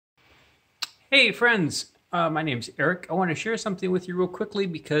Hey friends, my name's Eric. I want to share something with you real quickly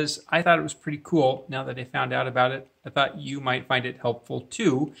because I thought it was pretty cool. Now that I found out about it, I thought you might find it helpful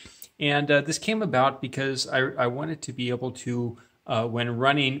too. And this came about because I wanted to be able to, when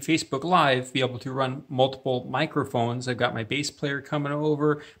running Facebook Live, be able to run multiple microphones. I've got my bass player coming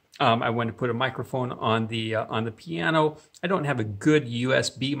over. I wanted to put a microphone on the piano. I don't have a good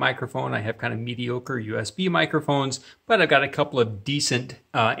USB microphone. I have kind of mediocre USB microphones, but I've got a couple of decent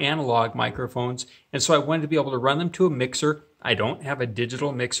analog microphones. And so I wanted to be able to run them to a mixer. I don't have a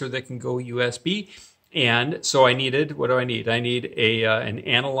digital mixer that can go USB. And so I needed, what do I need? I need an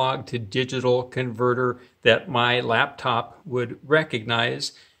analog to digital converter that my laptop would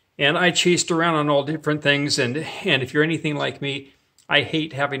recognize. And I chased around on all different things. And if you're anything like me, I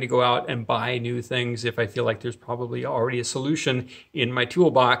hate having to go out and buy new things if I feel like there's probably already a solution in my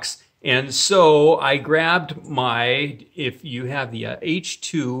toolbox. And so I grabbed my, if you have the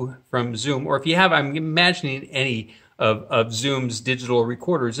H2 from Zoom, or if you have, I'm imagining any of Zoom's digital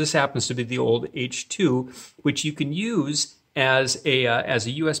recorders, this happens to be the old H2, which you can use as a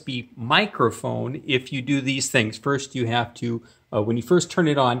USB microphone if you do these things. First, you have to, when you first turn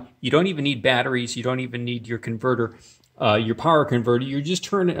it on, you don't even need batteries, you don't even need your converter. Your power converter, you just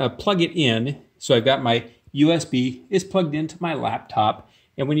plug it in. So I've got my USB, it's plugged into my laptop.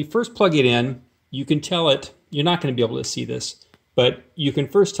 And when you first plug it in, you can tell it, you're not going to be able to see this, but you can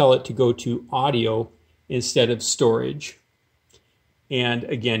first tell it to go to audio instead of storage. And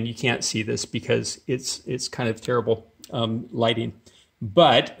again, you can't see this because it's kind of terrible lighting.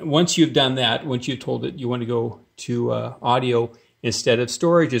 But once you've done that, once you've told it you want to go to audio instead of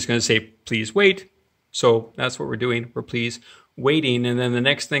storage, it's going to say, please wait. So that's what we're doing. We're please waiting. And then the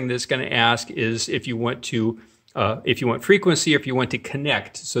next thing that's going to ask is if you want to, if you want frequency, or if you want to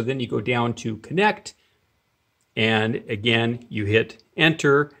connect. So then you go down to connect. And again, you hit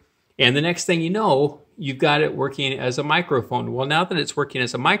enter. And the next thing you know, you've got it working as a microphone. Well, now that it's working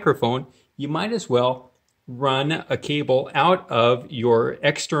as a microphone, you might as well run a cable out of your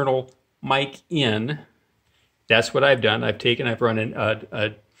external mic in. That's what I've done. I've run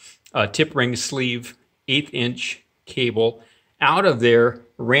a tip ring sleeve 1/8 inch cable out of there,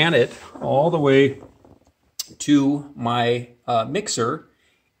 ran it all the way to my mixer,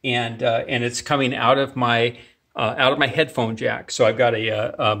 and it's coming out of my headphone jack. So I've got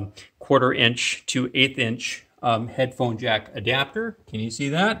a 1/4 inch to 1/8 inch headphone jack adapter. Can you see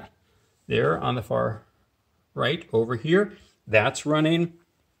that? There on the far right over here. That's running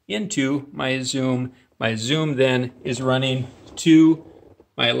into my Zoom. My Zoom then is running to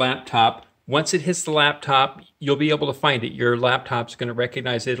my laptop. Once it hits the laptop, you'll be able to find it. Your laptop's going to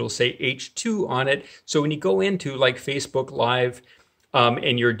recognize it. It'll say H2 on it. So when you go into like Facebook Live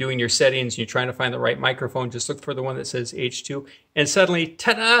and you're doing your settings, and you're trying to find the right microphone, just look for the one that says H2. And suddenly,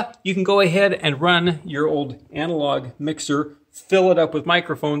 ta-da, you can go ahead and run your old analog mixer, fill it up with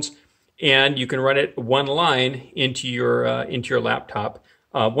microphones, and you can run it one line into your laptop.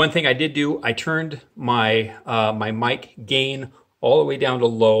 One thing I did do, I turned my my mic gain all the way down to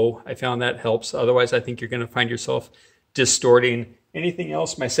low. I found that helps. Otherwise, I think you're going to find yourself distorting. Anything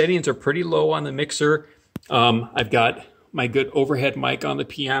else? My settings are pretty low on the mixer. I've got my good overhead mic on the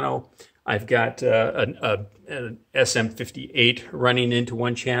piano. I've got an SM58 running into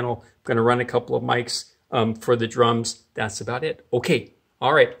one channel. I'm going to run a couple of mics for the drums. That's about it. Okay.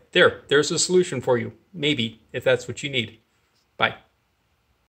 All right. There's a solution for you. Maybe, if that's what you need. Bye.